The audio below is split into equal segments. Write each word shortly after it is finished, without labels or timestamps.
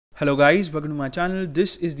Hello guys, welcome to my channel.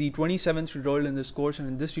 This is the 27th tutorial in this course, and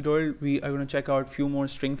in this tutorial we are going to check out a few more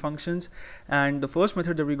string functions. And the first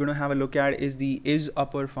method that we're going to have a look at is the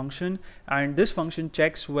isUpper function, and this function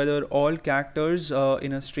checks whether all characters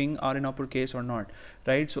in a string are in uppercase or not,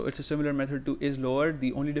 right? So it's a similar method to isLower.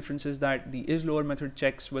 The only difference is that the isLower method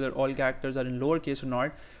checks whether all characters are in lowercase or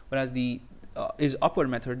not, whereas the isUpper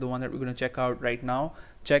method, the one that we're going to check out right now,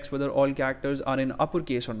 checks whether all characters are in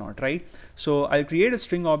uppercase or not, right? So I'll create a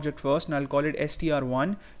string object first, and I'll call it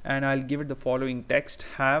str1, and I'll give it the following text: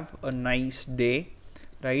 have a nice day,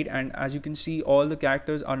 right? And as you can see, all the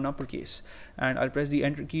characters are in uppercase, and I'll press the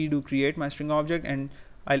enter key to create my string object, and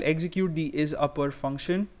I'll execute the isUpper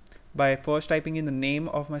function by first typing in the name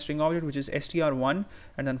of my string object, which is str1,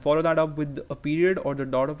 and then follow that up with a period or the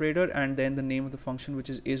dot operator, and then the name of the function, which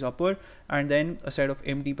is isUpper, and then a set of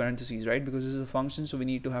empty parentheses, right? Because this is a function, so we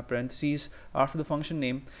need to have parentheses after the function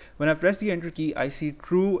name. When I press the enter key, I see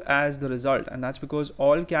true as the result, and that's because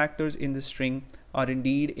all characters in the string are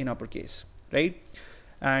indeed in uppercase, right?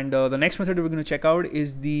 And the next method that we're going to check out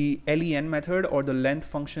is the len method, or the length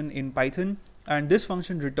function in Python. And this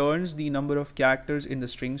function returns the number of characters in the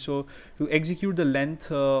string. So to execute the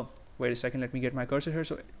length, wait a second, let me get my cursor here.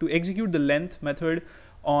 So to execute the length method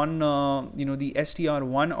on the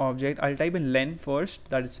str1 object, I'll type in len first,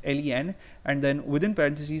 that is len, and then within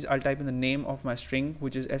parentheses I'll type in the name of my string,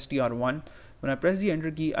 which is str1. When I press the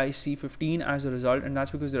enter key, I see 15 as a result, and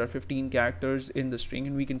that's because there are 15 characters in the string,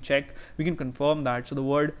 and we can confirm that. So the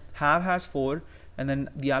word have has 4, and then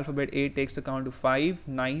the alphabet A takes the count to 5.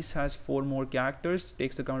 Nice has 4 more characters,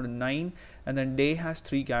 takes the count to 9, and then day has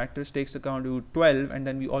 3 characters, takes the count to 12, and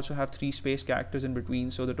then we also have 3 space characters in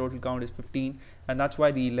between, so the total count is 15, and that's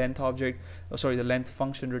why the length object, the length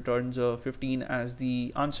function returns 15 as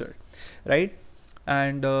the answer, right?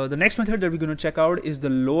 And the next method that we're going to check out is the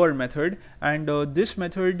lower method, and this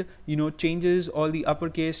method changes all the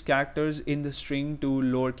uppercase characters in the string to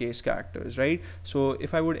lowercase characters, right? So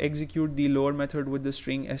if I would execute the lower method with the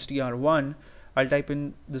string str1, I'll type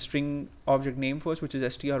in the string object name first, which is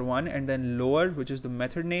str1, and then lower, which is the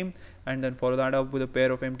method name, and then follow that up with a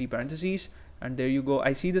pair of empty parentheses, and there you go.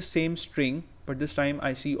 I see the same string, but this time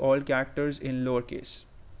I see all characters in lowercase,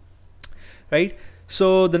 right?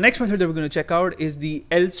 So the next method that we're going to check out is the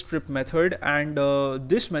lstrip method, and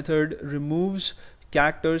this method removes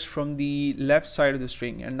characters from the left side of the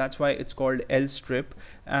string, and that's why it's called lstrip,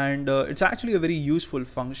 and it's actually a very useful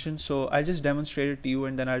function. So I'll just demonstrate it to you,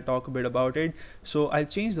 and then I'll talk a bit about it. So I'll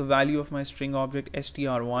change the value of my string object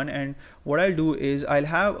str1, and what I'll do is I'll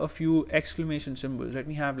have a few exclamation symbols. Let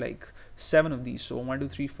me have like 7 of these. So 1 2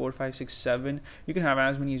 3 4 5 6 7. You can have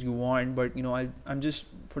as many as you want, but I'm just,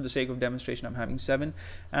 for the sake of demonstration, I'm having 7,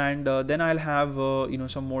 and then I'll have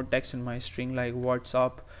some more text in my string, like what's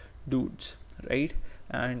up dudes, right?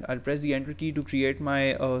 And I'll press the enter key to create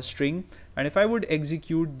my string, and if I would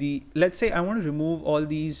execute the, let's say I want to remove all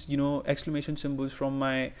these exclamation symbols from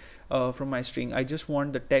my string. I just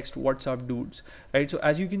want the text what's up dudes, right? So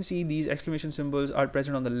as you can see, these exclamation symbols are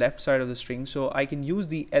present on the left side of the string, so I can use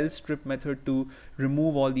the lstrip method to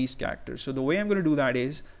remove all these characters. So the way I'm going to do that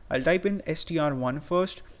is I'll type in str1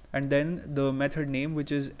 first, and then the method name,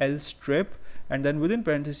 which is lstrip, and then within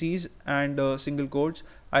parentheses and single quotes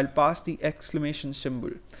I'll pass the exclamation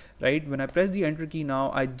symbol, right? When I press the enter key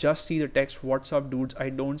now, I just see the text what's up dudes. I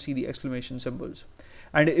don't see the exclamation symbols.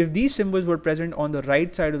 And if these symbols were present on the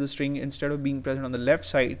right side of the string instead of being present on the left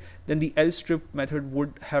side, then the lstrip method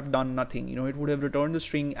would have done nothing. It would have returned the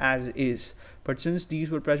string as is. But since these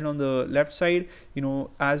were present on the left side,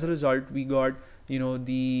 as a result we got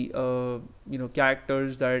the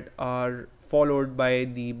characters that are followed by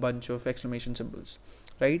the bunch of exclamation symbols,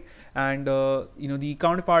 right? And the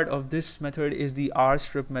counterpart of this method is the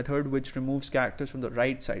rstrip method, which removes characters from the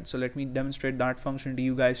right side. So let me demonstrate that function to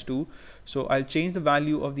you guys too. So I'll change the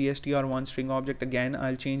value of the str1 string object again.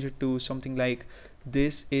 I'll change it to something like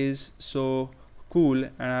this is so cool,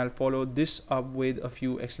 and I'll follow this up with a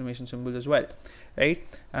few exclamation symbols as well, right?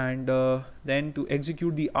 And then to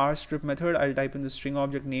execute the rstrip method, I'll type in the string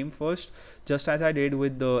object name first, just as I did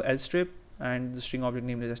with the lstrip, and the string object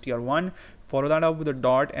name is str1. Follow that up with a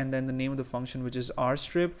dot, and then the name of the function, which is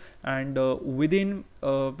rstrip, and within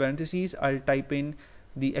parentheses I'll type in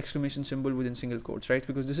the exclamation symbol within single quotes, right?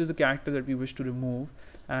 Because this is the character that we wish to remove,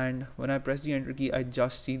 and when I press the enter key, I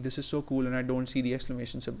just see this is so cool, and I don't see the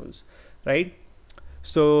exclamation symbols, right?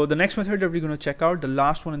 So the next method that we're going to check out, the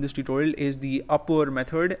last one in this tutorial, is the upper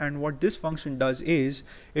method, and what this function does is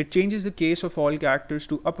it changes the case of all characters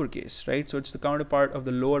to uppercase, right? So it's the counterpart of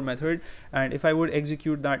the lower method, and if I would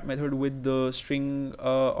execute that method with the string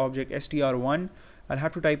object str1, I'll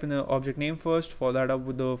have to type in the object name first, follow that up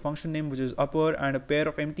with the function name, which is upper, and a pair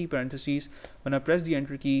of empty parentheses. When I press the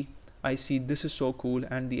enter key, I see this is so cool,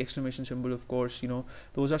 and the exclamation symbol, of course,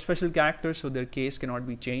 those are special characters, so their case cannot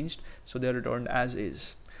be changed, so they're returned as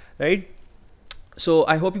is, right? So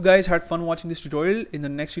I hope you guys had fun watching this tutorial. In the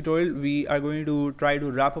next tutorial, we are going to try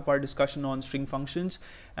to wrap up our discussion on string functions,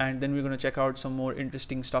 and then we're going to check out some more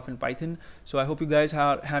interesting stuff in Python. So I hope you guys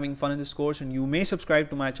are having fun in this course, and you may subscribe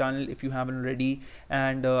to my channel if you haven't already,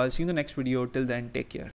 and I'll see you in the next video. Till then, take care.